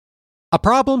A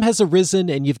problem has arisen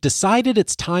and you've decided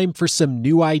it's time for some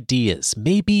new ideas,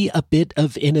 maybe a bit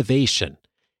of innovation.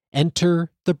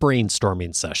 Enter the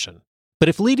brainstorming session. But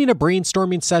if leading a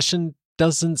brainstorming session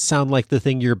doesn't sound like the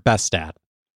thing you're best at,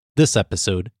 this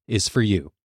episode is for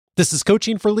you. This is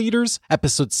Coaching for Leaders,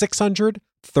 episode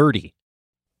 630.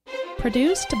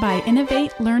 Produced by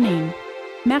Innovate Learning,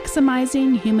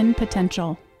 maximizing human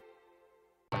potential.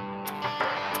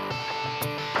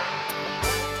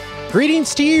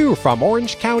 Greetings to you from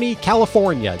Orange County,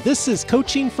 California. This is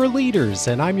Coaching for Leaders,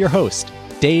 and I'm your host,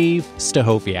 Dave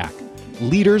Stachowiak.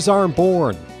 Leaders aren't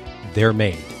born, they're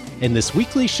made. And this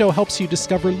weekly show helps you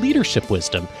discover leadership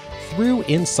wisdom through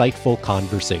insightful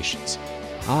conversations.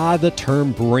 The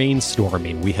term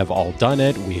brainstorming. We have all done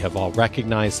it. We have all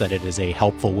recognized that it is a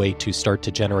helpful way to start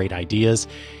to generate ideas.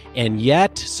 And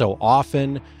yet, so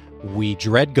often, we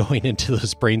dread going into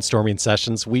those brainstorming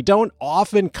sessions. We don't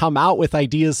often come out with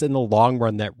ideas in the long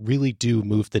run that really do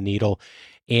move the needle.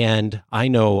 And I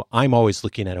know I'm always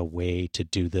looking at a way to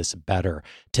do this better.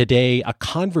 Today, a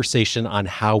conversation on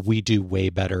how we do way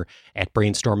better at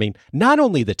brainstorming, not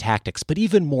only the tactics, but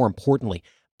even more importantly,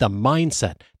 the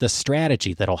mindset, the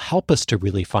strategy that'll help us to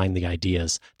really find the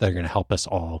ideas that are going to help us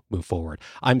all move forward.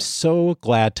 I'm so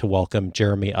glad to welcome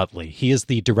Jeremy Utley. He is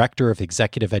the Director of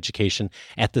Executive Education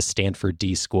at the Stanford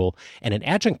D School and an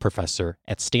adjunct professor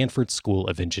at Stanford School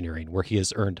of Engineering, where he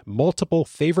has earned multiple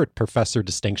favorite professor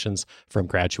distinctions from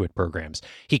graduate programs.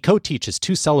 He co-teaches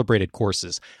two celebrated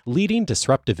courses, Leading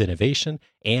Disruptive Innovation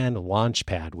and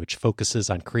Launchpad, which focuses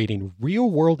on creating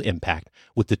real-world impact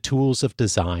with the tools of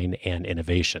design and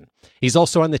innovation. He's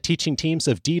also on the teaching teams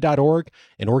of D.org,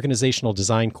 an organizational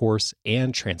design course,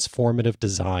 and Transformative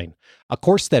Design, a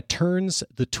course that turns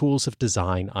the tools of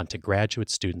design onto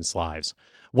graduate students' lives.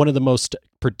 One of the most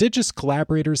prodigious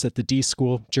collaborators at the D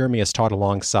School, Jeremy has taught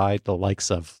alongside the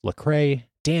likes of Lecrae,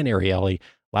 Dan Ariely,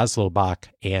 Laszlo Bach,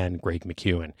 and Greg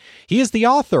McEwen. He is the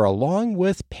author, along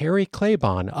with Perry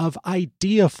Claiborne, of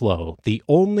Idea Flow, the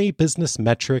only business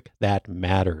metric that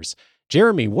matters.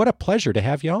 Jeremy, what a pleasure to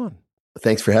have you on.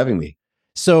 Thanks for having me.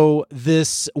 So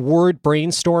this word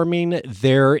brainstorming,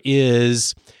 there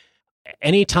is,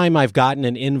 anytime I've gotten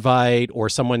an invite or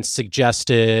someone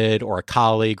suggested or a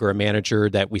colleague or a manager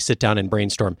that we sit down and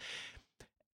brainstorm,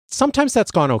 sometimes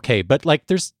that's gone okay, but like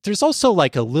there's also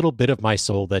like a little bit of my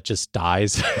soul that just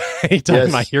dies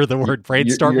anytime I hear the word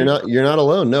brainstorming. You're not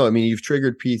alone. No, I mean, you've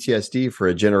triggered PTSD for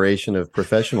a generation of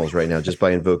professionals right now just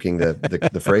by invoking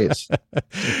the phrase.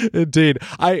 Indeed.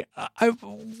 I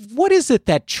what is it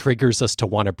that triggers us to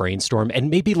want to brainstorm? And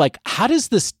maybe like, how does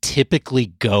this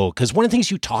typically go? Because one of the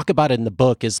things you talk about in the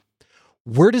book is,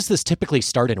 where does this typically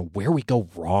start and where we go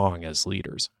wrong as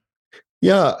leaders?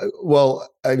 Yeah, well,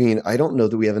 I mean, I don't know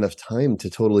that we have enough time to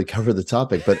totally cover the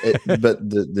topic, but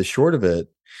the short of it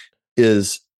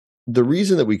is, the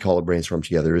reason that we call a brainstorm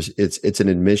together is it's an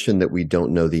admission that we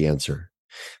don't know the answer.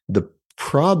 The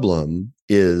problem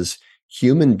is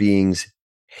human beings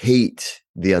hate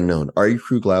the unknown. Ari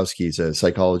Kruglowski is a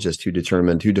psychologist who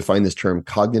defined this term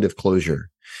cognitive closure,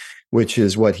 which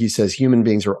is what he says human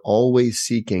beings are always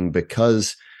seeking,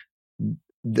 because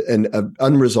an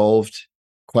unresolved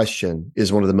question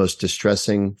is one of the most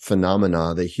distressing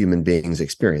phenomena that human beings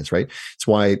experience, right? It's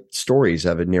why stories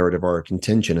have a narrative arc and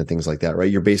tension and things like that, right?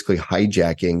 You're basically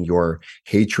hijacking your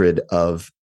hatred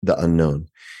of the unknown.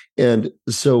 And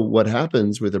so what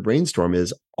happens with a brainstorm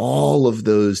is all of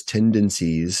those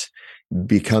tendencies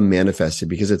become manifested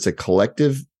because it's a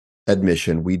collective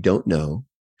admission we don't know.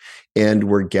 And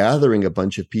we're gathering a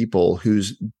bunch of people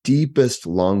whose deepest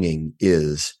longing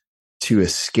is to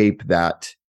escape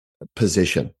that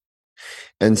position.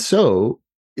 And so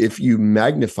if you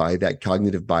magnify that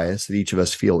cognitive bias that each of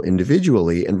us feel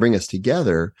individually and bring us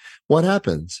together, what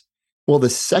happens? Well, the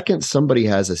second somebody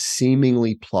has a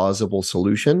seemingly plausible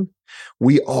solution,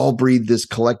 we all breathe this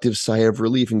collective sigh of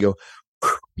relief and go,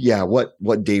 yeah,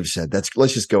 what Dave said,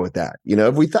 let's just go with that. You know,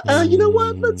 if we thought, you know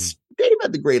what, Dave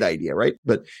had the great idea, right?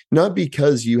 But not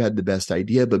because you had the best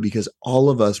idea, but because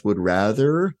all of us would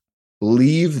rather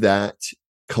leave that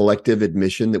collective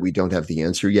admission that we don't have the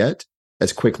answer yet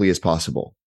as quickly as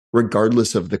possible,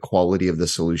 regardless of the quality of the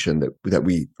solution that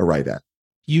we arrive at.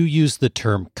 You use the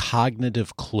term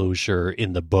cognitive closure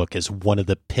in the book as one of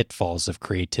the pitfalls of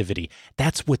creativity.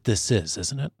 That's what this is,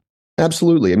 isn't it?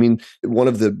 Absolutely. I mean, one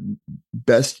of the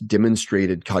best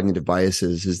demonstrated cognitive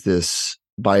biases is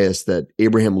bias that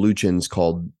Abraham Lutyens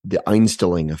called the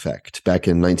Einstilling effect back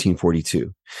in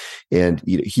 1942. And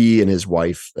he and his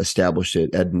wife established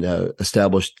it and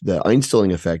established the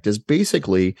Einstilling effect as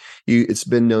basically, it's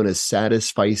been known as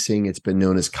satisficing. It's been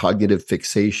known as cognitive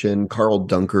fixation. Carl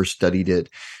Dunker studied it.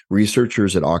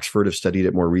 Researchers at Oxford have studied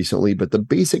it more recently. But the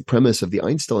basic premise of the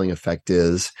Einstilling effect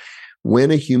is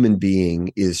when a human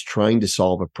being is trying to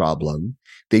solve a problem,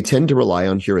 they tend to rely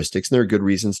on heuristics, and there are good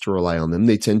reasons to rely on them.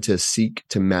 They tend to seek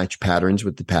to match patterns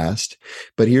with the past.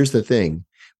 But here's the thing.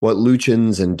 What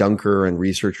Lutyens and Dunker and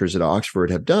researchers at Oxford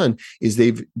have done is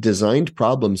they've designed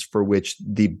problems for which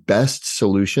the best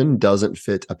solution doesn't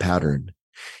fit a pattern.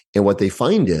 And what they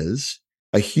find is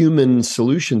a human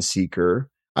solution seeker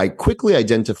quickly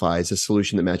identifies a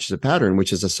solution that matches a pattern,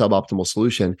 which is a suboptimal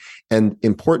solution. And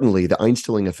importantly, the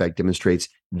Einstilling effect demonstrates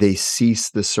they cease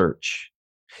the search.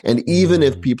 And even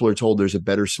if people are told there's a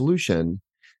better solution,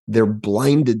 they're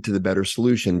blinded to the better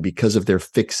solution because of their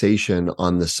fixation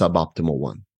on the suboptimal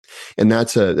one. And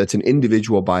that's an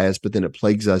individual bias, but then it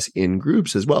plagues us in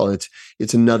groups as well.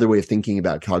 It's another way of thinking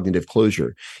about cognitive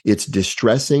closure. It's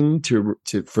distressing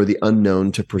for the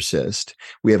unknown to persist.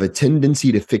 We have a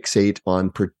tendency to fixate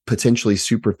on potentially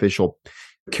superficial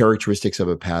characteristics of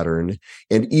a pattern.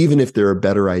 And even if there are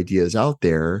better ideas out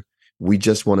there, we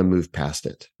just want to move past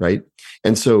it, right?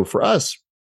 And so for us,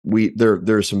 there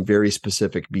are some very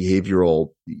specific behavioral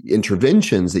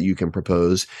interventions that you can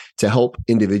propose to help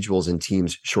individuals and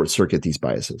teams short circuit these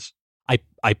biases. I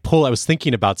was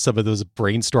thinking about some of those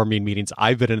brainstorming meetings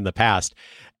I've been in the past,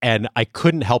 and I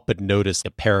couldn't help but notice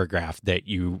a paragraph that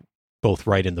you both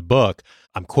write in the book.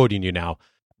 I'm quoting you now.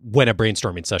 When a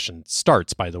brainstorming session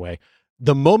starts, by the way,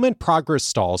 the moment progress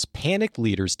stalls, panicked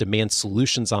leaders demand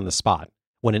solutions on the spot.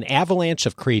 When an avalanche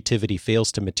of creativity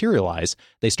fails to materialize,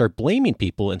 they start blaming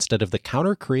people instead of the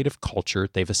counter-creative culture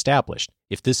they've established.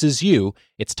 If this is you,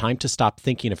 it's time to stop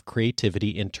thinking of creativity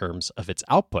in terms of its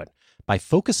output. By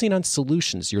focusing on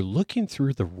solutions, you're looking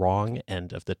through the wrong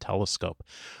end of the telescope.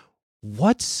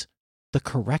 What's the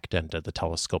correct end of the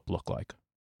telescope look like?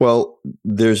 Well,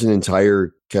 there's an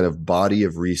entire kind of body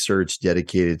of research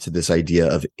dedicated to this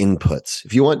idea of inputs.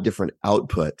 If you want different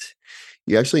output,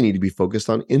 you actually need to be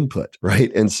focused on input,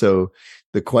 right? And so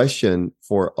the question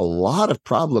for a lot of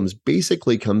problems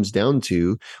basically comes down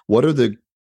to what are the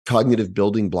cognitive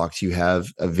building blocks you have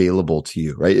available to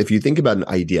you, right? If you think about an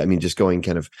idea, I mean, just going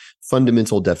kind of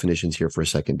fundamental definitions here for a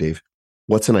second, Dave.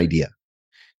 What's an idea?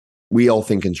 We all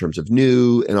think in terms of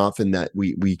new, and often that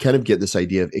we kind of get this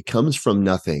idea of it comes from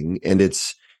nothing and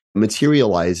it's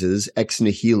materializes ex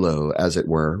nihilo, as it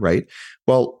were, right?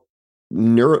 Well,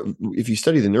 if you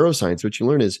study the neuroscience, what you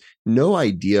learn is no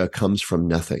idea comes from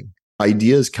nothing.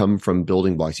 Ideas come from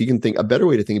building blocks. You can think a better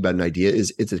way to think about an idea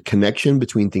is it's a connection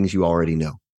between things you already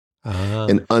know.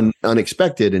 An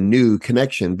unexpected and new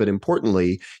connection, but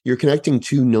importantly, you're connecting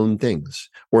two known things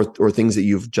or things that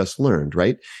you've just learned,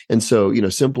 right? And so,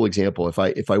 simple example,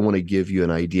 if I want to give you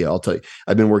an idea, I'll tell you,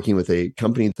 I've been working with a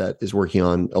company that is working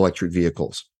on electric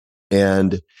vehicles.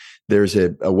 And there's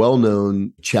a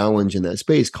well-known challenge in that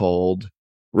space called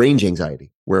range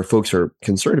anxiety, where folks are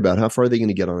concerned about how far are they going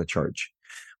to get on a charge.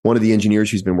 One of the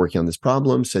engineers who's been working on this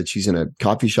problem said she's in a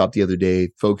coffee shop the other day.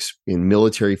 Folks in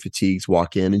military fatigues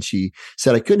walk in, and she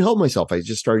said, I couldn't help myself. I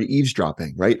just started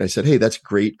eavesdropping, right? And I said, hey, that's a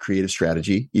great creative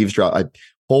strategy. I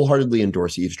wholeheartedly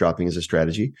endorse eavesdropping as a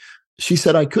strategy. She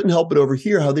said, I couldn't help but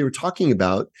overhear how they were talking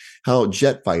about how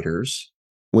jet fighters,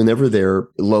 whenever they're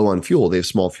low on fuel, they have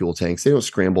small fuel tanks. They don't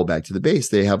scramble back to the base.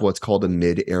 They have what's called a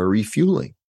mid-air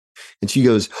refueling. And she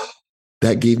goes,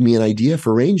 that gave me an idea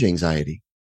for range anxiety.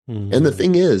 Mm-hmm. And the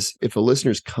thing is, if a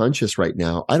listener's conscious right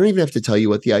now, I don't even have to tell you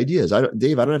what the idea is.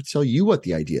 Dave, I don't have to tell you what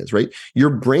the idea is, right?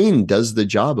 Your brain does the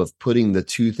job of putting the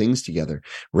two things together.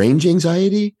 Range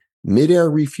anxiety, mid-air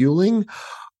refueling.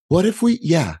 What if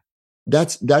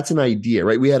that's an idea,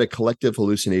 right? We had a collective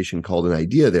hallucination called an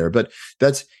idea there, but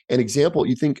that's an example.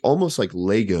 You think almost like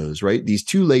Legos, right? These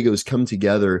two Legos come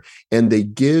together and they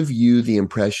give you the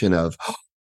impression of,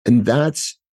 and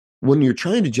that's when you're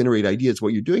trying to generate ideas,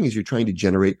 what you're doing is you're trying to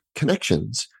generate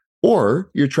connections, or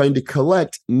you're trying to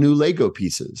collect new Lego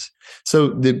pieces. So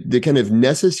the kind of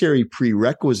necessary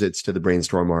prerequisites to the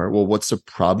brainstorm are, well, what's the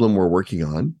problem we're working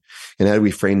on? And how do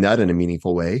we frame that in a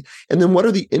meaningful way? And then what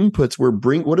are the inputs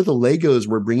what are the Legos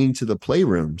we're bringing to the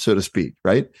playroom, so to speak,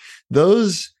 right?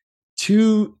 Those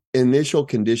two initial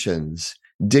conditions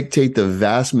dictate the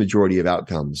vast majority of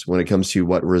outcomes when it comes to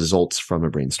what results from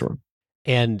a brainstorm.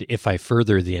 And if I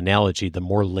further the analogy, the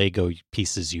more Lego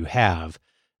pieces you have,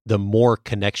 the more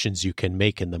connections you can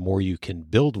make and the more you can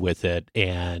build with it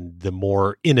and the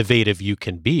more innovative you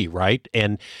can be, right?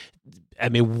 And I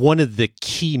mean, one of the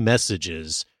key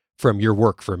messages from your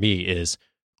work for me is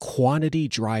quantity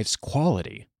drives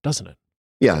quality, doesn't it?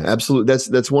 Yeah, absolutely.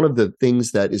 That's one of the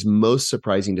things that is most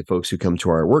surprising to folks who come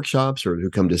to our workshops or who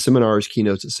come to seminars,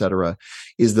 keynotes, et cetera,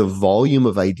 is the volume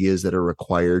of ideas that are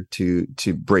required to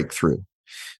break through.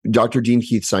 Dr. Dean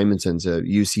Keith Simonson's a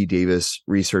UC Davis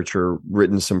researcher,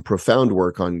 written some profound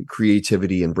work on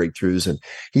creativity and breakthroughs, and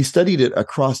he studied it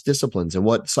across disciplines. And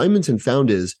what Simonson found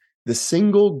is the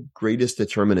single greatest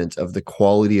determinant of the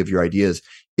quality of your ideas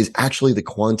is actually the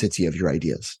quantity of your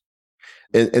ideas.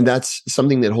 And that's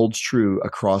something that holds true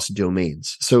across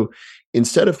domains. So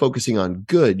instead of focusing on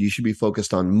good, you should be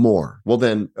focused on more. Well,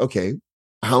 then, okay,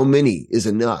 how many is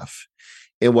enough?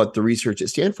 And what the research at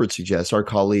Stanford suggests, our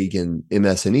colleague in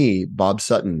MS&E, Bob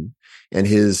Sutton, and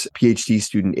his PhD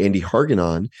student, Andy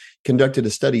Harganon, conducted a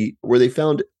study where they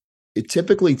found it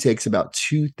typically takes about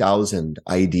 2,000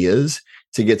 ideas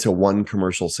to get to one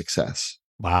commercial success.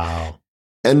 Wow.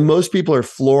 And most people are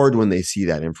floored when they see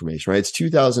that information, right? It's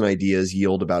 2,000 ideas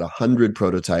yield about 100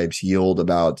 prototypes, yield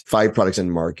about 5 products in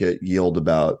the market, yield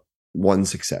about 1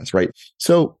 success, right?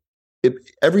 So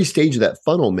every stage of that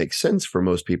funnel makes sense for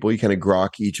most people. You kind of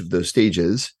grok each of those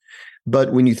stages.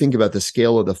 But when you think about the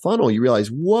scale of the funnel, you realize,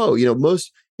 whoa,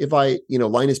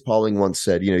 Linus Pauling once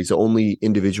said, he's the only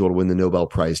individual to win the Nobel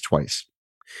Prize twice.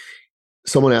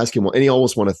 Someone asked him, and he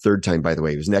almost won a third time, by the way.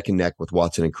 He was neck and neck with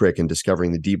Watson and Crick in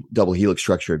discovering the deep double helix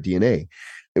structure of DNA,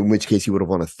 in which case he would have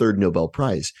won a third Nobel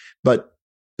Prize. But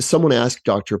someone asked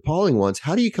Dr. Pauling once,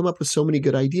 how do you come up with so many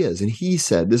good ideas? And he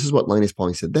said, this is what Linus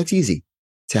Pauling said, that's easy.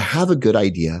 To have a good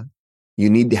idea, you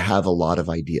need to have a lot of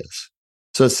ideas.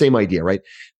 So it's the same idea, right?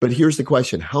 But here's the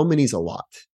question, how many is a lot?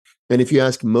 And if you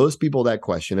ask most people that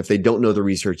question, if they don't know the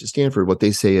research at Stanford, what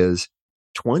they say is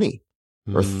 20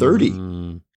 or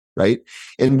 30. Right.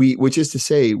 And which is to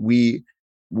say, we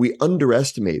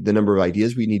underestimate the number of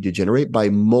ideas we need to generate by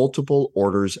multiple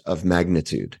orders of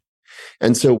magnitude.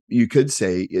 And so you could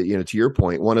say, to your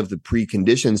point, one of the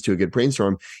preconditions to a good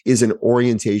brainstorm is an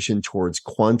orientation towards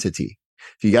quantity.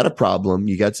 If you got a problem,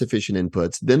 you got sufficient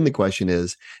inputs, then the question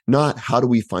is not how do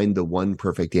we find the one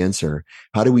perfect answer?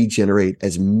 How do we generate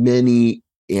as many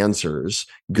answers,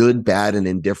 good, bad, and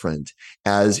indifferent,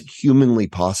 as humanly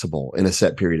possible in a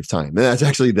set period of time? And that's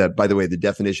actually by the way, the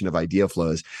definition of idea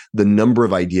flow is the number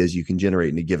of ideas you can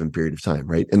generate in a given period of time,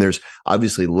 right? And there's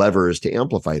obviously levers to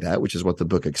amplify that, which is what the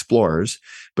book explores.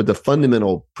 But the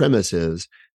fundamental premise is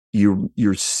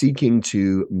you're seeking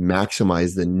to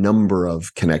maximize the number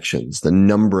of connections, the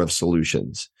number of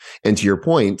solutions. And to your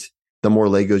point, the more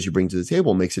Legos you bring to the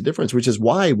table makes a difference, which is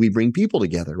why we bring people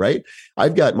together, right?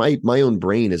 I've got my own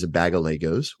brain as a bag of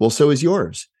Legos. Well, so is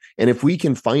yours. And if we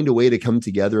can find a way to come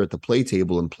together at the play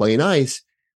table and play nice,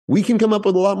 we can come up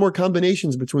with a lot more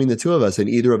combinations between the two of us than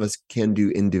either of us can do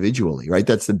individually, right?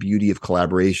 That's the beauty of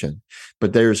collaboration.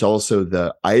 But there's also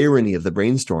the irony of the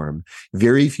brainstorm.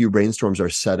 Very few brainstorms are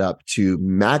set up to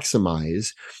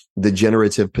maximize the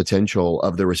generative potential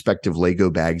of the respective Lego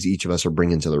bags each of us are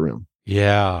bringing to the room.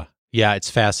 Yeah. Yeah, it's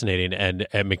fascinating. And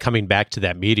I mean, coming back to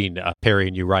that meeting, Perry,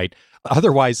 and you write,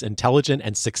 otherwise intelligent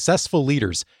and successful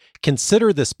leaders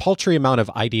consider this paltry amount of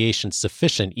ideation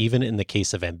sufficient even in the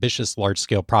case of ambitious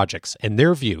large-scale projects. In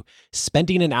their view,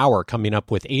 spending an hour coming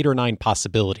up with 8 or 9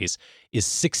 possibilities is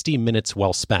 60 minutes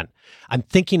well spent. I'm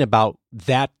thinking about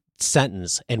that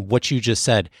sentence and what you just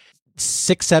said,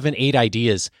 6, 7, 8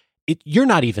 ideas. You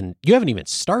haven't even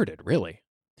started, really.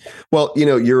 Well,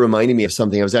 you're reminding me of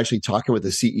something. I was actually talking with the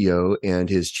CEO and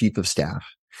his chief of staff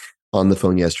on the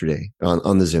phone yesterday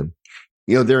on the Zoom.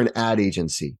 They're an ad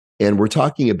agency. And we're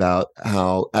talking about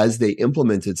how as they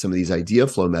implemented some of these idea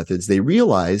flow methods, they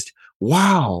realized,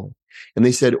 wow. And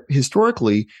they said,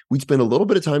 historically, we'd spend a little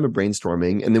bit of time of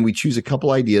brainstorming, and then we choose a couple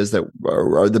ideas that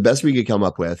are the best we could come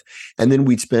up with. And then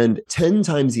we'd spend 10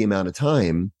 times the amount of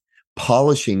time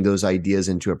polishing those ideas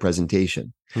into a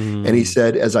presentation. And he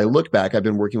said, as I look back, I've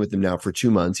been working with them now for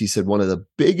 2 months. He said, one of the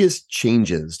biggest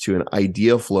changes to an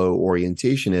idea flow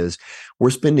orientation is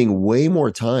we're spending way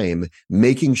more time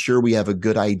making sure we have a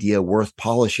good idea worth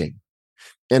polishing.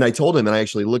 And I told him, and I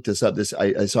actually looked this up.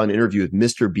 I saw an interview with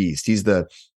Mr. Beast. He's the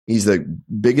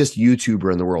biggest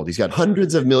YouTuber in the world. He's got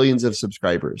hundreds of millions of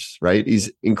subscribers, right? He's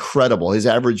incredible. His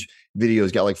average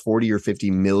video's got like 40 or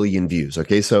 50 million views.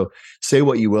 Okay. So say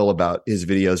what you will about his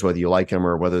videos, whether you like them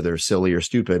or whether they're silly or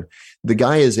stupid. The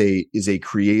guy is a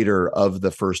creator of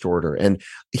the first order. And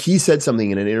he said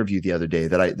something in an interview the other day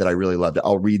that I really loved.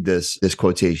 I'll read this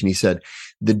quotation. He said,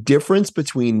 the difference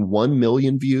between 1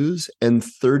 million views and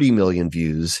 30 million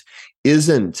views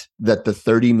isn't that the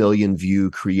 30 million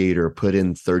view creator put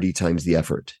in 30 times the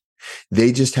effort.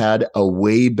 They just had a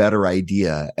way better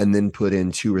idea and then put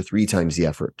in 2 or 3 times the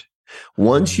effort.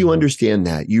 Once you understand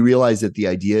that, you realize that the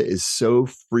idea is so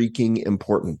freaking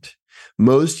important.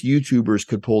 Most YouTubers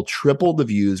could pull triple the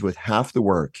views with half the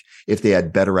work if they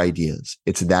had better ideas.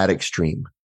 It's that extreme.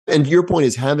 And your point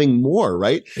is having more,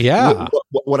 right? Yeah.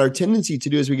 What our tendency to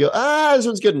do is we go, this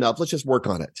one's good enough. Let's just work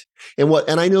on it.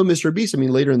 And I know Mr. Beast,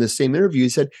 later in this same interview, he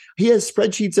said he has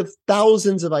spreadsheets of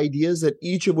thousands of ideas that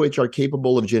each of which are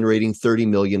capable of generating 30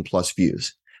 million plus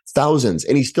views. Thousands.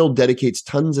 And he still dedicates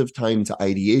tons of time to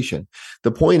ideation.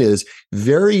 The point is,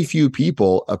 very few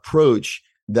people approach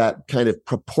that kind of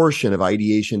proportion of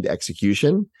ideation to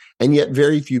execution. And yet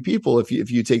very few people, if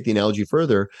you take the analogy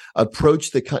further,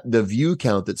 approach the view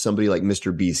count that somebody like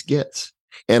Mr. Beast gets.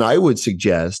 And I would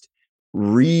suggest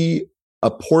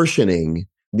reapportioning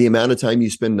the amount of time you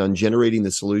spend on generating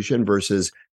the solution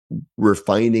versus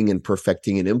refining and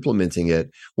perfecting and implementing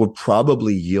it would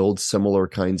probably yield similar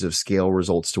kinds of scale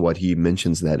results to what he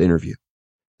mentions in that interview.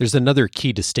 There's another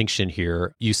key distinction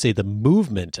here. You say the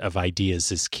movement of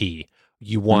ideas is key.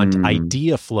 You want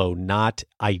idea flow, not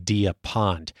idea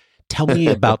pond. Tell me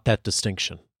about that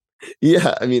distinction.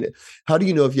 Yeah. How do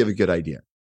you know if you have a good idea?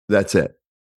 That's it.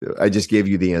 I just gave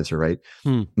you the answer, right?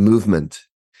 Movement.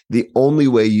 The only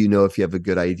way you know if you have a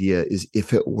good idea is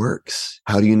if it works.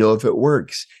 How do you know if it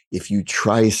works? If you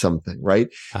try something, right?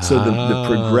 So the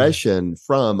progression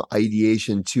from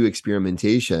ideation to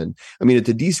experimentation. At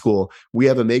the D School, we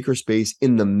have a makerspace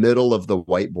in the middle of the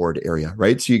whiteboard area,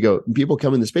 right? So you go, people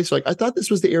come in the space like, I thought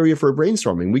this was the area for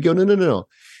brainstorming. We go, no.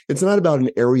 It's not about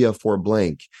an area for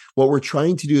blank. What we're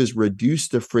trying to do is reduce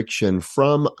the friction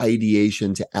from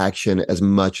ideation to action as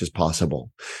much as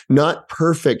possible. Not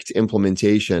perfect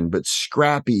implementation, but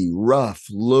scrappy, rough,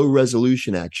 low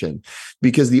resolution action.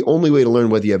 Because the only way to learn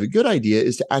whether you have a good idea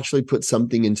is to actually put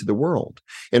something into the world.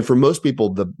 And for most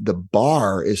people, the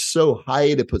bar is so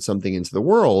high to put something into the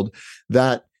world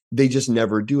that they just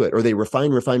never do it. Or they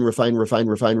refine,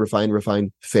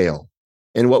 fail.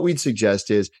 And what we'd suggest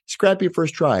is scrappy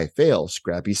first try, fail,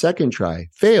 scrappy second try,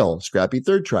 fail, scrappy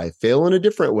third try, fail in a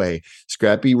different way,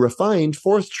 scrappy refined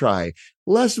fourth try,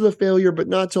 less of a failure, but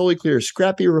not totally clear,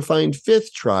 scrappy refined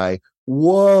fifth try.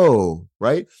 Whoa,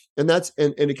 right? And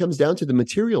it comes down to the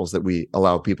materials that we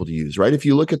allow people to use, right? If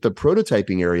you look at the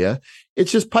prototyping area,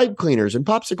 it's just pipe cleaners and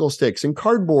popsicle sticks and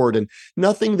cardboard and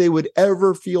nothing they would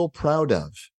ever feel proud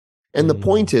of. And the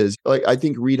point is, like I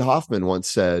think Reid Hoffman once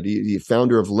said, the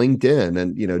founder of LinkedIn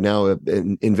and now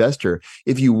an investor,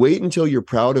 if you wait until you're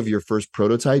proud of your first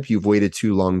prototype, you've waited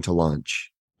too long to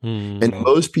launch. And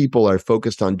most people are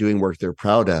focused on doing work they're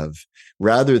proud of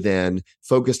rather than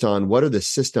focused on what are the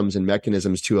systems and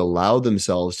mechanisms to allow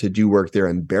themselves to do work they're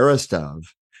embarrassed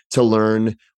of, to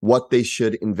learn what they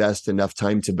should invest enough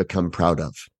time to become proud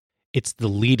of. It's the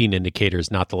leading indicators,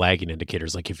 not the lagging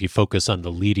indicators. Like if you focus on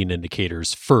the leading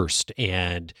indicators first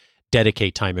and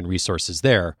dedicate time and resources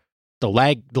there, the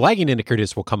lagging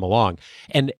indicators will come along.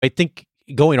 And I think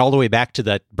going all the way back to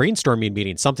that brainstorming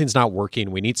meeting, something's not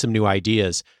working. We need some new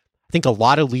ideas. I think a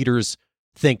lot of leaders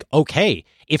think, okay,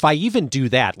 if I even do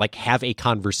that, like have a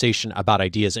conversation about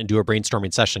ideas and do a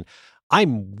brainstorming session,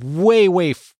 I'm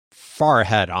way far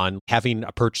ahead on having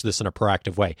approached this in a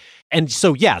proactive way. And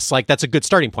so, yes, like that's a good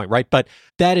starting point, right? But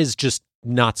that is just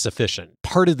not sufficient.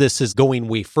 Part of this is going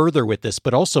way further with this,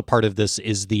 but also part of this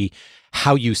is the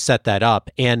how you set that up.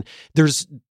 And there's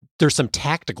some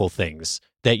tactical things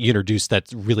that you introduce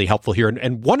that's really helpful here.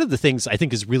 And one of the things I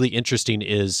think is really interesting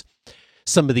is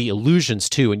some of the illusions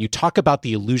too. And you talk about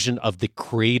the illusion of the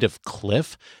creative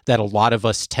cliff that a lot of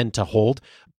us tend to hold.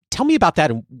 Tell me about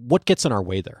that and what gets in our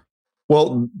way there.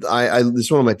 Well, this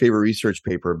is one of my favorite research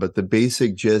paper, but the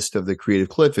basic gist of the creative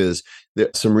cliff is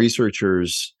that some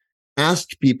researchers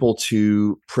asked people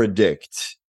to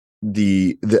predict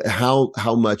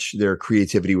how much their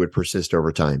creativity would persist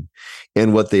over time.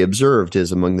 And what they observed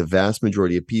is among the vast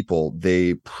majority of people,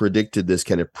 they predicted this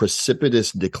kind of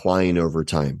precipitous decline over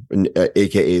time,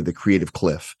 aka the creative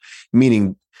cliff,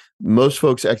 meaning most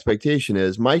folks' expectation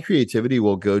is my creativity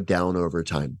will go down over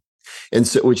time. And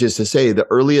so, which is to say, the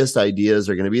earliest ideas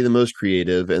are going to be the most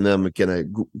creative, and then I'm going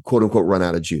to quote unquote run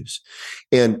out of juice.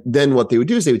 And then what they would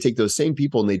do is they would take those same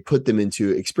people and they'd put them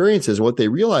into experiences. And what they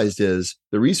realized is,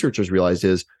 the researchers realized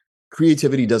is,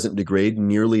 creativity doesn't degrade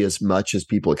nearly as much as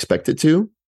people expect it to.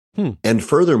 And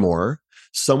furthermore,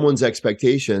 someone's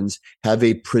expectations have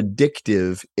a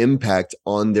predictive impact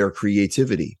on their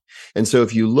creativity. And so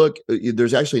if you look,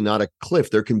 there's actually not a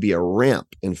cliff, there can be a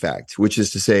ramp, in fact, which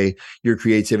is to say your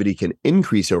creativity can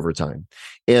increase over time.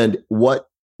 And what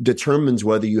determines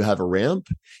whether you have a ramp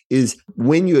is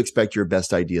when you expect your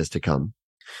best ideas to come.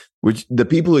 which the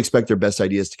people who expect their best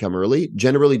ideas to come early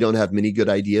generally don't have many good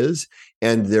ideas,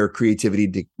 and their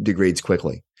creativity degrades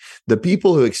quickly. The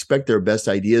people who expect their best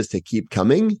ideas to keep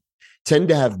coming tend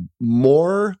to have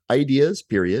more ideas,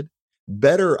 period,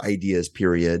 better ideas,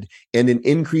 period, and an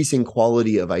increasing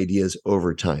quality of ideas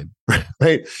over time,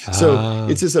 right? So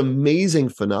it's this amazing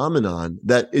phenomenon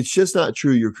that it's just not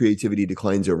true your creativity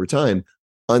declines over time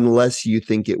unless you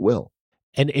think it will.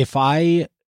 And if I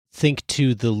think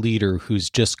to the leader who's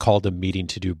just called a meeting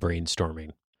to do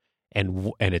brainstorming,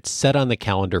 and it's set on the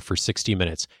calendar for 60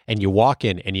 minutes, and you walk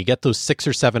in and you get those 6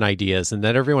 or 7 ideas, and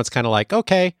then everyone's kind of like,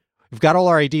 okay, we've got all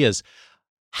our ideas.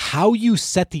 How you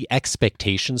set the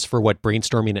expectations for what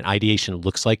brainstorming and ideation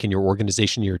looks like in your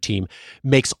organization, your team,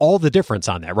 makes all the difference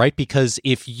on that, right? Because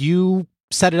if you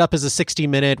set it up as a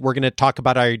 60-minute, we're going to talk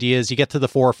about our ideas, you get to the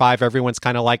 4 or 5, everyone's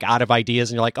kind of like out of ideas,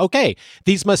 and you're like, okay,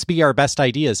 these must be our best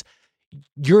ideas.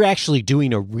 You're actually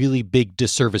doing a really big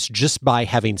disservice just by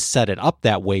having set it up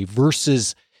that way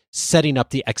versus setting up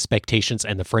the expectations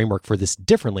and the framework for this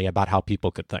differently about how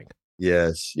people could think.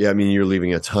 Yes. Yeah. I mean, you're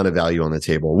leaving a ton of value on the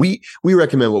table. We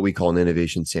recommend what we call an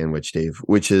innovation sandwich, Dave,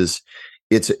 which is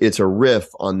it's a riff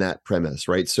on that premise,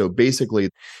 right? So basically,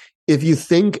 if you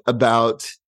think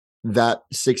about that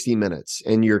 60 minutes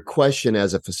and your question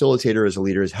as a facilitator, as a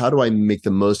leader is, how do I make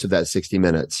the most of that 60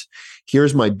 minutes?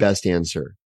 Here's my best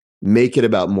answer. Make it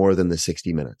about more than the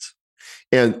 60 minutes.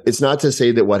 And it's not to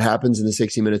say that what happens in the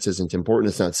 60 minutes isn't important.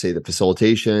 It's not to say that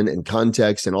facilitation and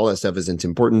context and all that stuff isn't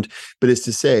important, but it's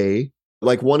to say,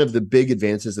 like, one of the big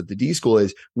advances at the D School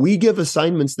is we give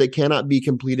assignments that cannot be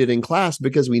completed in class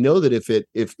because we know that if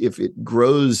it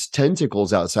grows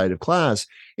tentacles outside of class,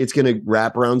 it's going to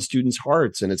wrap around students'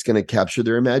 hearts and it's going to capture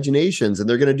their imaginations, and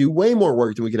they're going to do way more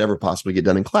work than we could ever possibly get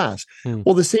done in class.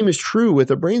 Well, the same is true with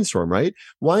a brainstorm, right?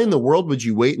 Why in the world would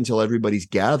you wait until everybody's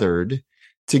gathered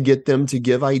to get them to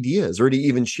give ideas or to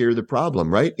even share the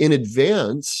problem, right? In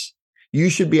advance, you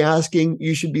should be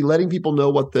letting people know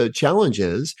what the challenge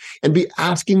is and be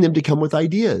asking them to come with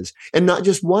ideas, and not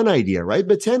just one idea, right?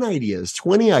 But 10 ideas,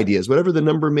 20 ideas, whatever the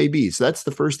number may be. So that's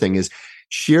the first thing, is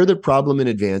share the problem in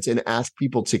advance and ask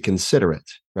people to consider it,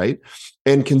 right?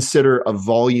 And consider a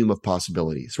volume of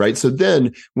possibilities, right? So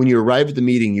then when you arrive at the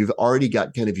meeting, you've already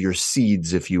got kind of your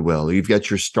seeds, if you will. You've got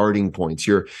your starting points,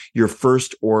 your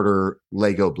first order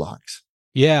Lego blocks.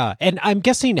 Yeah. And I'm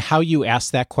guessing how you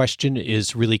ask that question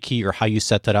is really key, or how you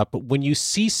set that up. But when you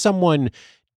see someone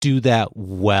do that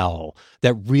well,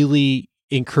 that really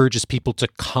encourages people to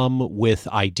come with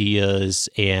ideas,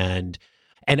 and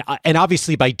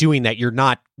obviously by doing that, you're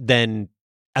not then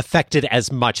affected as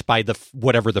much by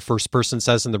whatever the first person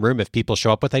says in the room if people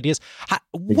show up with ideas.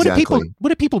 What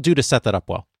do people do to set that up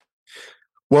well?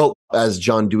 Well, as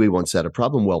John Dewey once said, a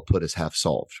problem well put is half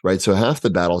solved, right? So half the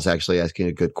battle is actually asking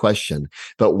a good question.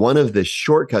 But one of the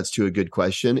shortcuts to a good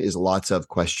question is lots of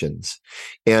questions.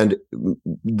 And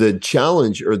the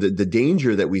challenge, or the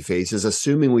danger that we face, is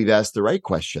assuming we've asked the right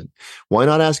question. Why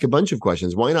not ask a bunch of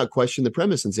questions? Why not question the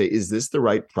premise and say, is this the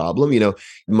right problem? You know,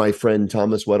 my friend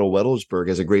Thomas Weddell-Wettelsberg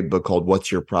has a great book called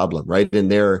What's Your Problem, right? And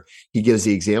there he gives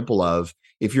the example of,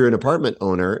 if you're an apartment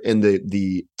owner and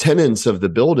the tenants of the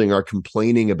building are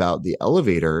complaining about the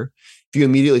elevator, if you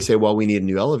immediately say, well, we need a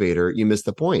new elevator, you miss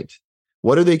the point.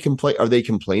 What are they Are they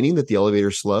complaining that the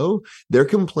elevator's slow? They're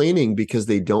complaining because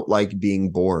they don't like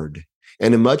being bored.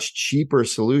 And a much cheaper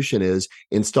solution is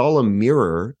install a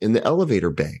mirror in the elevator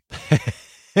bay.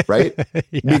 Right?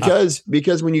 Yeah.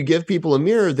 Because when you give people a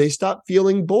mirror, they stop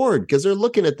feeling bored because they're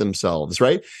looking at themselves,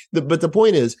 right? But the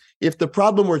point is, if the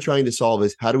problem we're trying to solve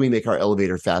is how do we make our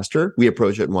elevator faster, we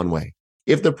approach it in one way.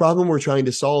 If the problem we're trying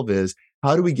to solve is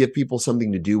how do we give people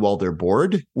something to do while they're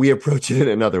bored, we approach it in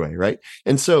another way, right?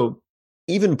 And so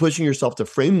even pushing yourself to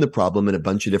frame the problem in a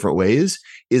bunch of different ways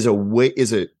is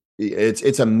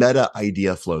it's a meta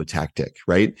idea flow tactic,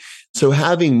 right? So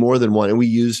having more than one, and we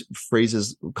use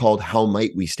phrases called how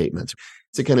might we statements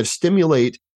to kind of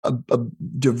stimulate a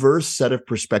diverse set of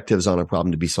perspectives on a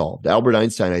problem to be solved. Albert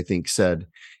Einstein, I think, said,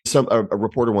 a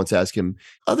reporter once asked him,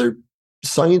 other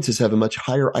scientists have a much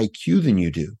higher IQ than you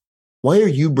do. Why are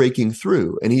you breaking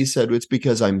through? And he said, it's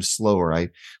because I'm slower. I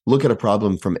look at a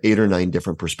problem from 8 or 9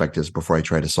 different perspectives before I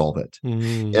try to solve it.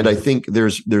 And I think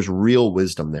there's real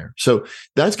wisdom there. So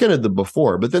that's kind of the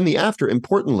before. But then the after,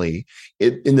 importantly,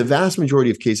 in the vast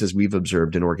majority of cases we've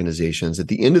observed in organizations, at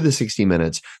the end of the 60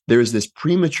 minutes, there's this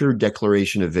premature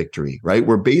declaration of victory, right?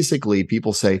 Where basically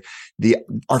people say,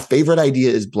 our favorite idea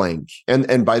is blank.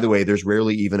 And by the way, there's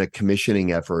rarely even a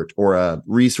commissioning effort or a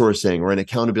resourcing or an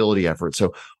accountability effort.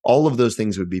 So all of those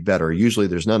things would be better. Usually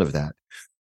there's none of that.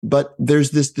 But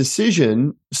there's this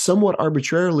decision somewhat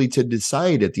arbitrarily to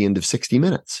decide at the end of 60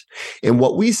 minutes. And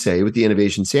what we say with the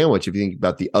innovation sandwich, if you think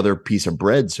about the other piece of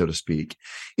bread, so to speak,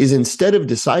 is instead of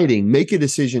deciding, make a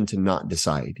decision to not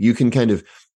decide. You can kind of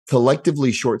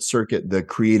collectively short circuit the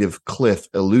creative cliff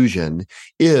illusion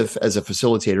if, as a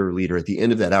facilitator or leader, at the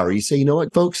end of that hour, you say, you know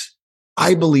what, folks,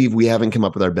 I believe we haven't come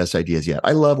up with our best ideas yet.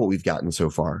 I love what we've gotten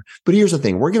so far. But here's the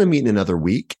thing. We're going to meet in another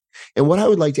week. And what I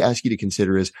would like to ask you to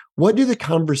consider is, what do the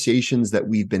conversations that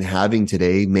we've been having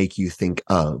today make you think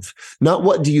of? Not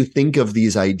what do you think of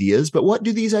these ideas, but what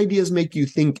do these ideas make you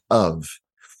think of?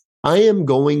 I am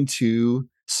going to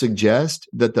suggest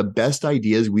that the best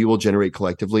ideas we will generate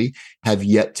collectively have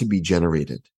yet to be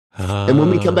generated. And when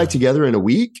we come back together in a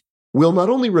week, we'll not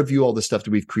only review all the stuff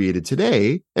that we've created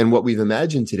today and what we've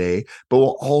imagined today, but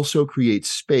we'll also create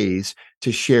space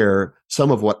to share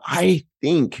some of what I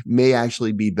think may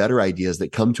actually be better ideas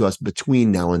that come to us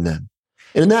between now and then.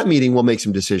 And in that meeting, we'll make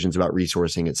some decisions about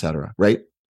resourcing, et cetera, right?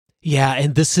 Yeah,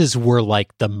 and this is where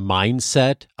like the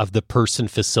mindset of the person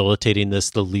facilitating this,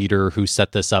 the leader who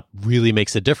set this up, really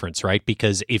makes a difference, right?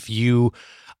 Because if you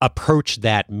approach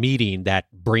that meeting, that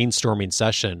brainstorming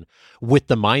session with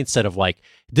the mindset of like,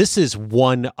 this is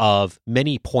one of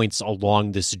many points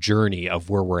along this journey of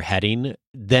where we're heading,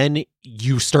 then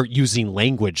you start using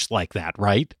language like that,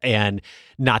 right? And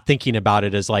not thinking about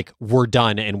it as like, we're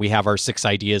done and we have our 6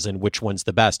 ideas and which one's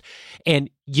the best. And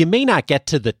you may not get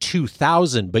to the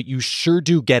 2,000, but you sure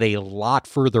do get a lot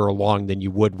further along than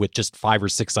you would with just 5 or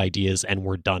 6 ideas and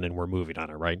we're done and we're moving on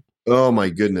it, right? Oh my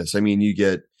goodness. I mean, you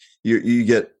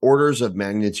get orders of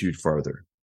magnitude farther.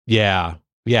 Yeah,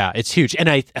 it's huge. And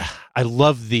I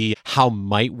love the how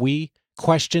might we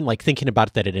question, like thinking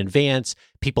about that in advance,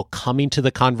 people coming to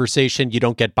the conversation. You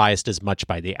don't get biased as much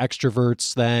by the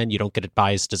extroverts then. You don't get it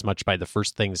biased as much by the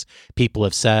first things people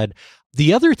have said.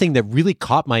 The other thing that really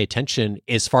caught my attention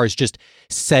as far as just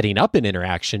setting up an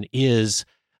interaction is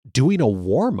doing a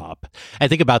warm up. I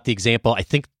think about the example.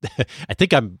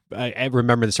 I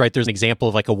remember this right. There's an example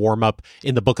of like a warm up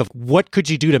in the book of what could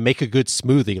you do to make a good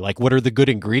smoothie? Like what are the good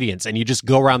ingredients? And you just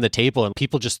go around the table and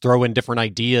people just throw in different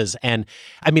ideas. And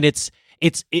I mean, it's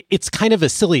kind of a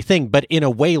silly thing, but in a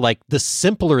way, like the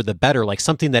simpler, the better, like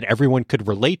something that everyone could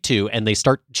relate to, and they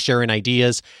start sharing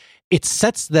ideas. It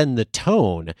sets then the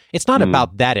tone. It's not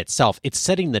about that itself. It's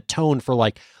setting the tone for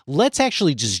like, let's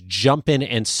actually just jump in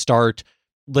and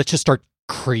let's just start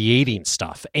creating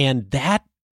stuff. And that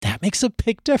makes a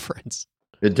big difference.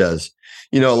 It does.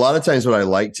 You know, a lot of times what I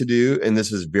like to do, and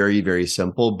this is very, very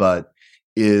simple, but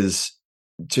is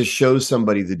to show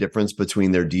somebody the difference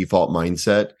between their default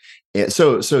mindset. And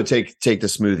so take the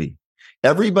smoothie.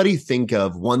 Everybody think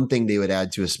of one thing they would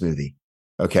add to a smoothie.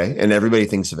 Okay. And everybody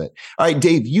thinks of it. All right,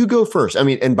 Dave, you go first. I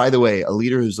mean, and by the way, a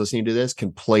leader who's listening to this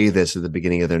can play this at the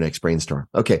beginning of their next brainstorm.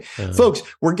 Okay. Folks,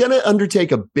 we're going to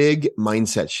undertake a big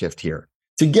mindset shift here.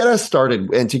 To get us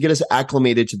started and to get us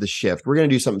acclimated to the shift, we're going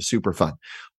to do something super fun.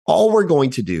 All we're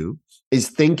going to do is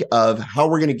think of how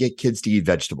we're going to get kids to eat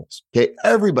vegetables. Okay.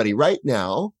 Everybody right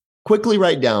now, quickly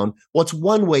write down what's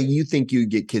one way you think you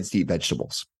get kids to eat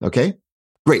vegetables. Okay.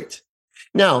 Great.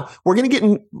 Now we're going to get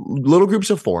in little groups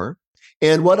of 4.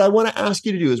 And what I want to ask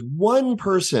you to do is one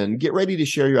person, get ready to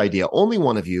share your idea, only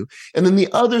one of you. And then the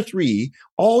other 3,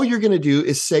 all you're going to do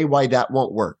is say why that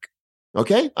won't work.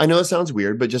 Okay. I know it sounds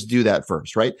weird, but just do that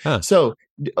first, right? So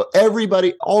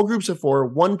everybody, all groups of 4,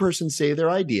 one person say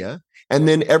their idea, and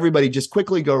then everybody just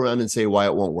quickly go around and say why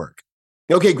it won't work.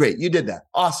 Okay, great. You did that.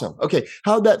 Awesome. Okay.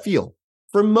 How'd that feel?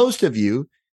 For most of you,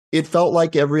 it felt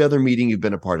like every other meeting you've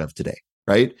been a part of today.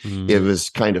 Right? It was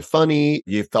kind of funny.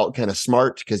 You felt kind of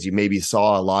smart because you maybe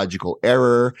saw a logical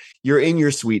error. You're in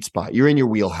your sweet spot. You're in your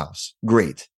wheelhouse.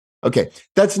 Great. Okay.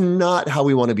 That's not how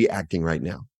we want to be acting right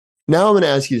now. Now I'm going to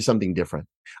ask you something different.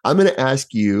 I'm going to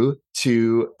ask you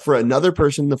for another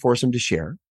person to force them to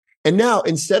share. And now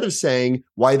instead of saying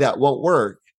why that won't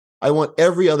work, I want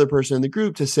every other person in the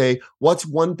group to say, what's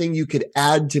one thing you could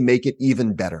add to make it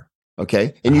even better?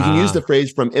 Okay. And you can use the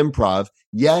phrase from improv,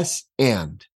 yes,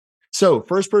 and. So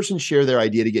first person share their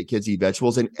idea to get kids to eat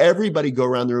vegetables, and everybody go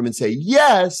around the room and say,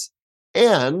 yes,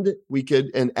 and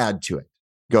add to it.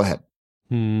 Go ahead.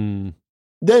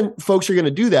 Then folks are going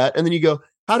to do that. And then you go,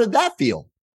 how did that feel?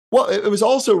 Well, it was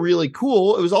also really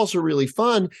cool. It was also really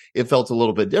fun. It felt a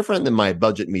little bit different than my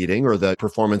budget meeting or the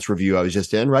performance review I was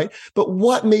just in, right? But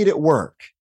what made it work?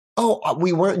 Oh,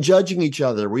 we weren't judging each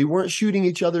other. We weren't shooting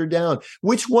each other down.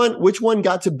 Which one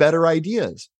got to better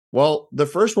ideas? Well, the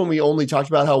first one, we only talked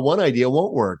about how one idea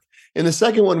won't work. In the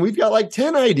second one, we've got like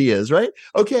 10 ideas, right?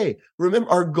 Okay. Remember,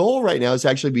 our goal right now is to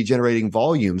actually be generating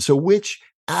volume. So which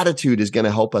attitude is going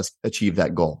to help us achieve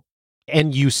that goal?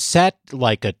 And you set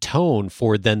like a tone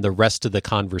for then the rest of the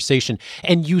conversation.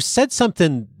 And you said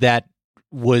something that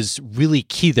was really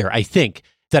key there, I think,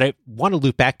 that I want to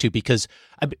loop back to, because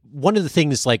one of the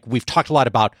things, like we've talked a lot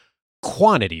about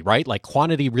quantity, right? Like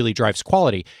quantity really drives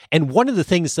quality. And one of the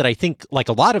things that I think, like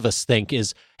a lot of us think,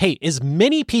 is, hey, as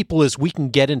many people as we can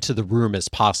get into the room as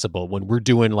possible when we're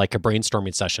doing like a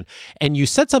brainstorming session. And you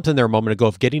said something there a moment ago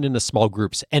of getting into small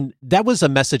groups. And that was a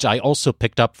message I also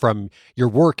picked up from your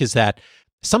work, is that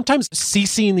sometimes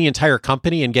CCing the entire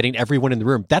company and getting everyone in the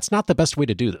room, that's not the best way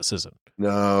to do this, is it?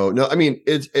 No. I mean,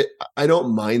 I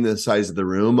don't mind the size of the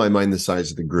room. I mind the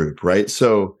size of the group, right?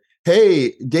 So,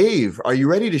 hey, Dave, are you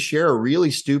ready to share a really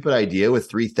stupid idea with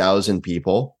 3,000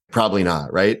 people? Probably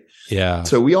not, right? Yeah.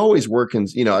 So we always work in,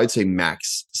 I'd say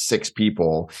max 6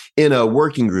 people in a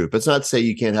working group. It's not to say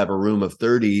you can't have a room of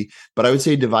 30, but I would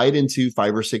say divide into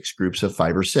 5 or 6 groups of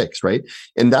 5 or 6, right?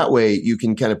 And that way you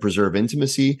can kind of preserve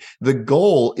intimacy. The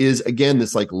goal is, again,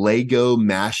 this like Lego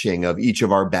mashing of each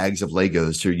of our bags of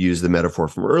Legos, to use the metaphor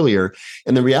from earlier.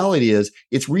 And the reality is,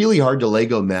 it's really hard to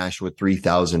Lego mash with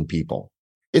 3,000 people.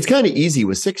 It's kind of easy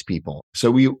with 6 people. So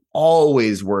we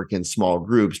always work in small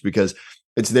groups, because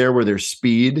it's there where there's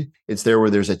speed. It's there where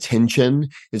there's attention.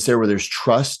 It's there where there's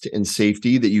trust and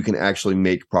safety, that you can actually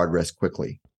make progress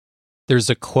quickly. There's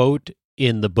a quote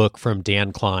in the book from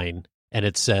Dan Klein, and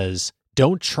it says,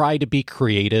 "Don't try to be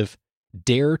creative,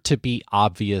 dare to be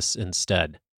obvious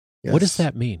instead." Yes. What does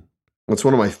that mean? It's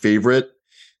one of my favorite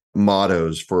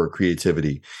mottos for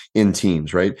creativity in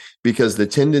teams, right? Because the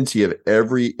tendency of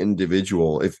every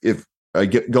individual, if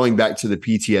going back to the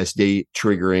PTSD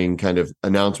triggering kind of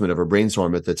announcement of a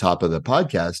brainstorm at the top of the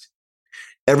podcast,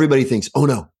 everybody thinks, oh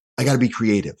no, I got to be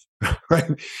creative,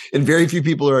 right? And very few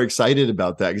people are excited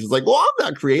about that, because it's like, well, I'm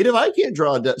not creative. I can't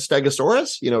draw a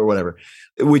stegosaurus, or whatever,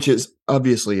 which is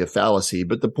obviously a fallacy.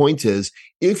 But the point is,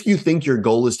 if you think your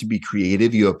goal is to be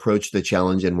creative, you approach the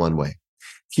challenge in one way.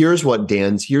 Here's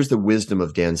the wisdom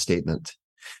of Dan's statement.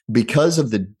 Because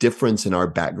of the difference in our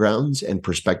backgrounds and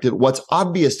perspective, what's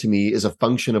obvious to me is a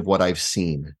function of what I've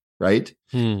seen, right?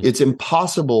 It's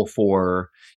impossible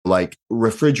for like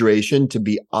refrigeration to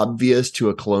be obvious to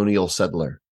a colonial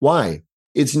settler. Why?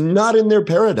 It's not in their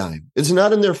paradigm. It's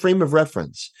not in their frame of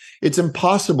reference. It's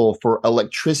impossible for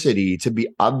electricity to be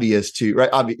obvious to, right?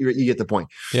 You get the point.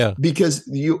 Yeah. Because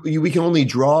we can only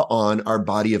draw on our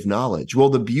body of knowledge. Well,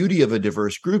 the beauty of a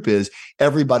diverse group is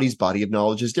everybody's body of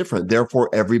knowledge is different. Therefore,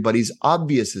 everybody's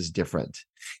obvious is different.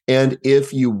 And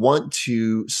if you want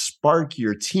to spark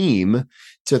your team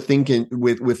to think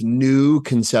with new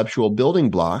conceptual building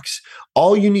blocks,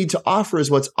 all you need to offer is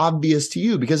what's obvious to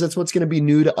you, because that's what's going to be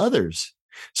new to others.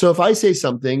 So if I say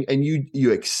something and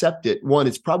you accept it, one,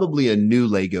 it's probably a new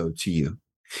Lego to you.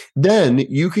 Then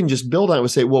you can just build on it and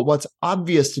say, well, what's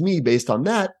obvious to me based on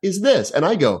that is this. And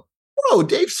I go, whoa,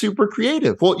 Dave's super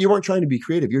creative. Well, you weren't trying to be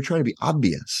creative. You're trying to be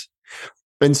obvious.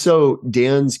 And so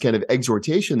Dan's kind of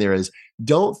exhortation there is,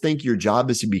 don't think your job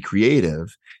is to be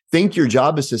creative. Think your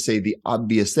job is to say the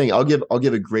obvious thing. I'll give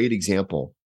a great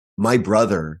example. My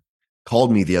brother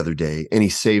called me the other day and he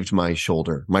saved my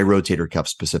shoulder, my rotator cuff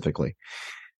specifically.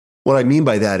 What I mean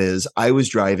by that is, I was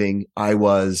driving, I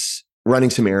was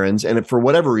running some errands, and for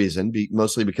whatever reason,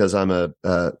 mostly because I'm a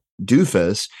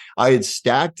doofus, I had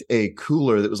stacked a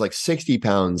cooler that was like 60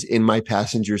 pounds in my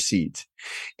passenger seat.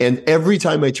 And every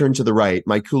time I turned to the right,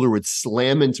 my cooler would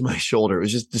slam into my shoulder. It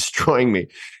was just destroying me.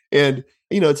 And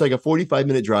it's like a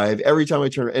 45-minute drive every time I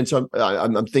turn. And so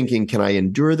I'm thinking, can I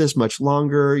endure this much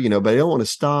longer? But I don't want to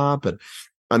stop. And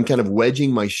I'm kind of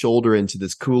wedging my shoulder into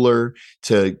this cooler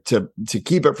to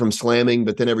keep it from slamming.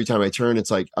 But then every time I turn, it's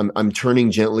like I'm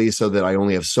turning gently so that I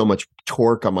only have so much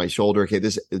torque on my shoulder. Okay,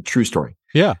 this is a true story.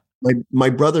 Yeah. My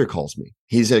brother calls me.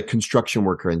 He's a construction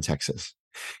worker in Texas.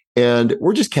 And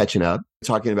we're just catching up,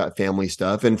 talking about family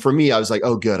stuff. And for me, I was like,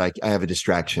 oh, good. I have a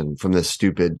distraction from this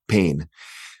stupid pain.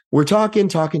 We're talking.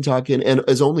 And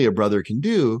as only a brother can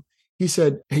do, he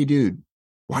said, hey, dude,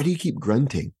 why do you keep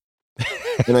grunting?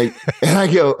 And I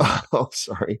go, oh,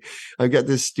 sorry. I've got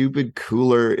this stupid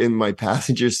cooler in my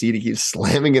passenger seat. It keeps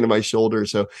slamming into my shoulder.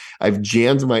 So I've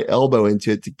jammed my elbow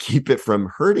into it to keep it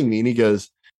from hurting me. And he goes,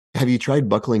 have you tried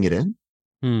buckling it in?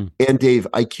 And Dave,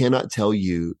 I cannot tell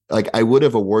you, like, I would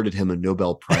have awarded him a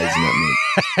Nobel Prize in that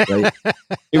moment. Right?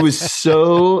 It was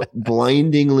so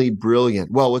blindingly brilliant.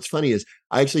 Well, what's funny is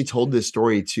I actually told this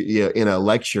story in a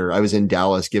lecture. I was in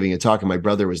Dallas giving a talk and my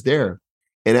brother was there.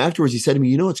 And afterwards he said to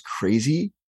me, what's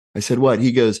crazy? I said, what?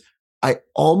 He goes, I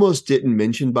almost didn't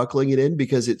mention buckling it in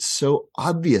because it's so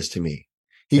obvious to me.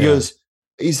 He goes,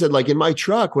 he said, like in my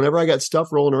truck, whenever I got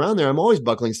stuff rolling around there, I'm always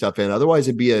buckling stuff in. Otherwise,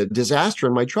 it'd be a disaster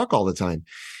in my truck all the time.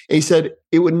 And he said,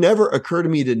 it would never occur to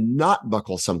me to not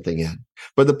buckle something in.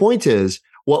 But the point is,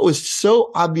 what was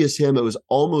so obvious to him, it was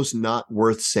almost not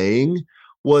worth saying,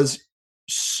 was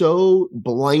so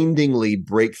blindingly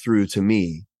breakthrough to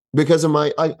me. Because of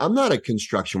I'm not a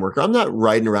construction worker. I'm not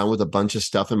riding around with a bunch of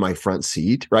stuff in my front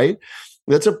seat, right?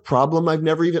 That's a problem I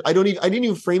didn't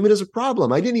even frame it as a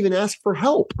problem. I didn't even ask for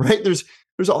help, right? There's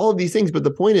all of these things. But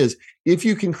the point is, if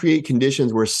you can create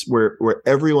conditions where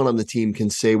everyone on the team can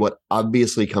say what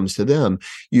obviously comes to them,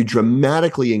 you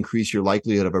dramatically increase your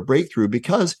likelihood of a breakthrough,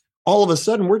 because all of a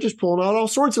sudden we're just pulling out all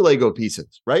sorts of Lego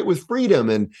pieces, right? With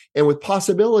freedom and with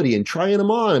possibility, and trying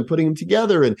them on and putting them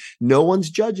together, and no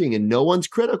one's judging and no one's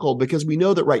critical, because we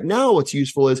know that right now what's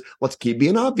useful is let's keep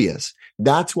being obvious.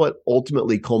 That's what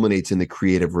ultimately culminates in the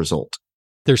creative result.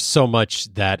 There's so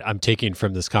much that I'm taking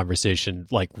from this conversation,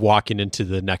 like walking into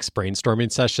the next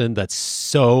brainstorming session, that's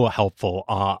so helpful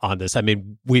on this. I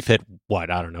mean, we've hit,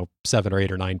 7 or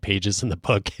 8 or 9 pages in the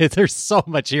book. There's so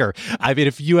much here. I mean,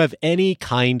 if you have any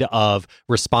kind of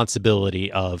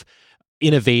responsibility of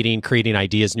innovating, creating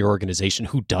ideas in your organization,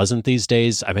 who doesn't these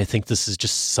days? I mean, I think this is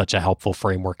just such a helpful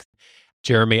framework.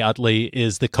 Jeremy Utley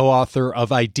is the co-author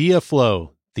of Idea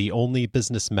Flow, the only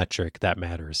business metric that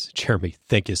matters. Jeremy,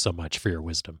 thank you so much for your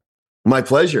wisdom. My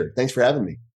pleasure. Thanks for having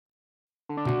me.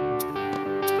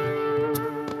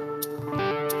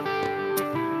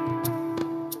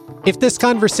 If this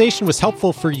conversation was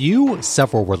helpful for you,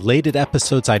 several related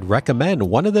episodes I'd recommend.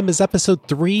 One of them is episode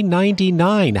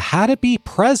 399, How to Be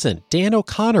Present. Dan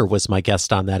O'Connor was my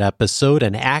guest on that episode,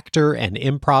 an actor and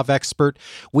improv expert.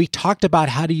 We talked about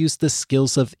how to use the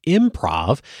skills of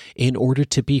improv in order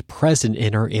to be present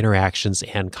in our interactions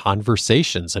and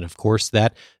conversations. And of course,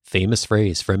 that famous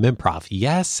phrase from improv,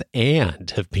 yes,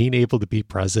 and of being able to be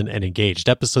present and engaged.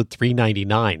 Episode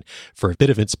 399 for a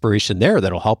bit of inspiration there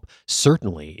that'll help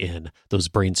certainly in those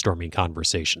brainstorming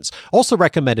conversations. Also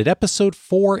recommended episode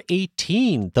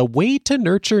 418, The Way to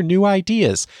Nurture New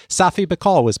Ideas. Safi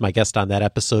Bakal was my guest on that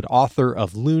episode, author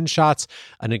of Loon Shots,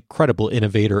 an incredible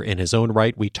innovator in his own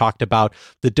right. We talked about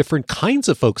the different kinds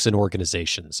of folks in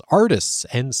organizations, artists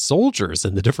and soldiers,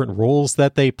 and the different roles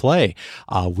that they play.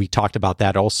 We talked about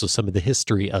that also, some of the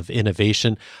history of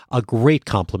innovation, a great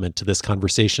complement to this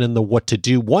conversation, and the what to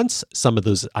do once some of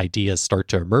those ideas start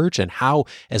to emerge, and how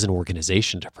as an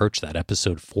organization to approach that,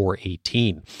 episode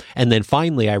 418. And then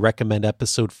finally, I recommend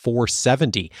episode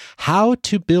 470, How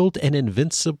to Build an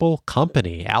Invincible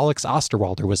Company. Alex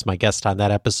Osterwalder was my guest on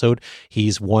that episode.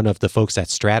 He's one of the folks at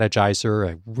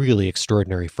Strategizer, a really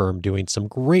extraordinary firm doing some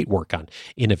great work on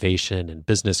innovation and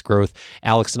business growth.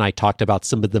 Alex and I talked about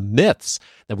some of the myths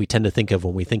that we tend to think of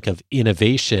when we think of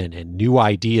innovation and new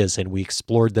ideas, and we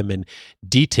explored them in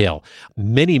detail.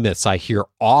 Many myths I hear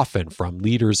often from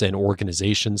leaders and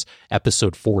organizations.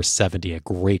 Episode 470, a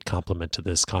great complement to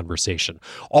this conversation.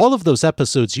 All of those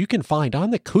episodes you can find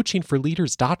on the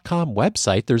coachingforleaders.com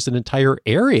website. There's an entire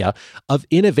area of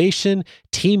innovation,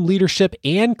 team leadership,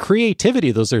 and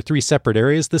creativity. Those are 3 separate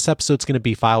areas. This episode's going to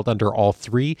be filed under all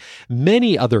 3.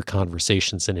 Many other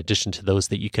conversations in addition to those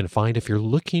that you can find if you're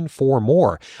looking for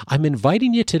more. I'm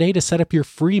inviting you today to set up your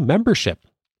free membership.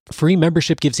 Free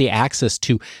membership gives you access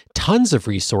to tons of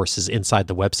resources inside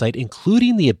the website,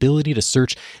 including the ability to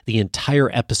search the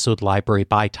entire episode library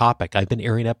by topic. I've been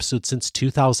airing episodes since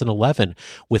 2011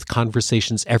 with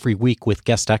conversations every week with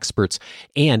guest experts,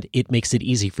 and it makes it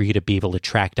easy for you to be able to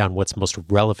track down what's most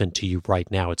relevant to you right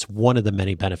now. It's one of the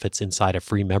many benefits inside a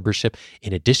free membership,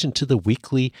 in addition to the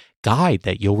weekly guide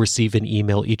that you'll receive an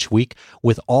email each week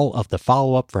with all of the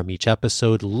follow-up from each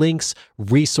episode, links,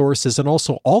 resources, and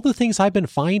also all the things I've been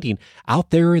finding out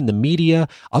there in the media,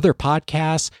 other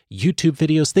podcasts, YouTube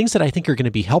videos, things that I think are going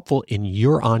to be helpful in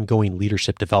your ongoing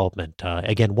leadership development.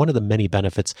 Again, one of the many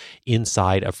benefits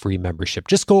inside a free membership.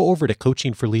 Just go over to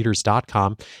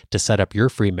coachingforleaders.com to set up your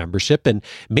free membership. And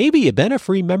maybe you've been a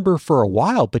free member for a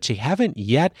while, but you haven't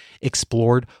yet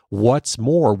explored what's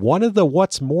more. One of the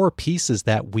what's more pieces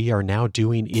that we are now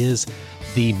doing is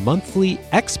the monthly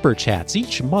expert chats.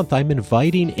 Each month, I'm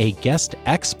inviting a guest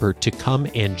expert to come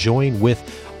and join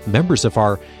with members of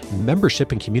our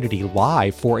membership and community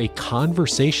live for a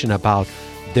conversation about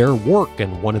their work.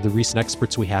 And one of the recent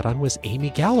experts we had on was Amy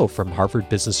Gallo from Harvard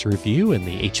Business Review and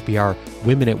the HBR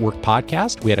Women at Work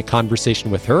podcast. We had a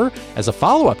conversation with her as a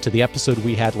follow-up to the episode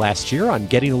we had last year on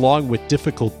getting along with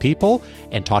difficult people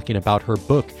and talking about her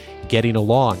book, Getting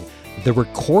Along. The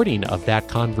recording of that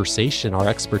conversation, our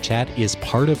expert chat, is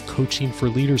part of Coaching for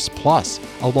Leaders Plus,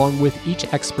 along with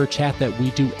each expert chat that we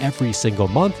do every single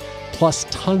month. plus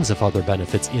tons of other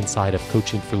benefits inside of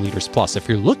Coaching for Leaders Plus. If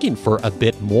you're looking for a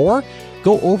bit more,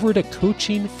 go over to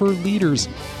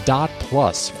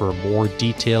coachingforleaders.plus for more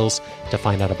details to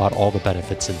find out about all the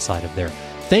benefits inside of there.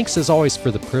 Thanks as always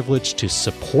for the privilege to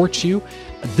support you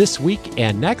this week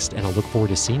and next, and I look forward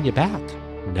to seeing you back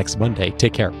next Monday.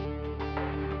 Take care.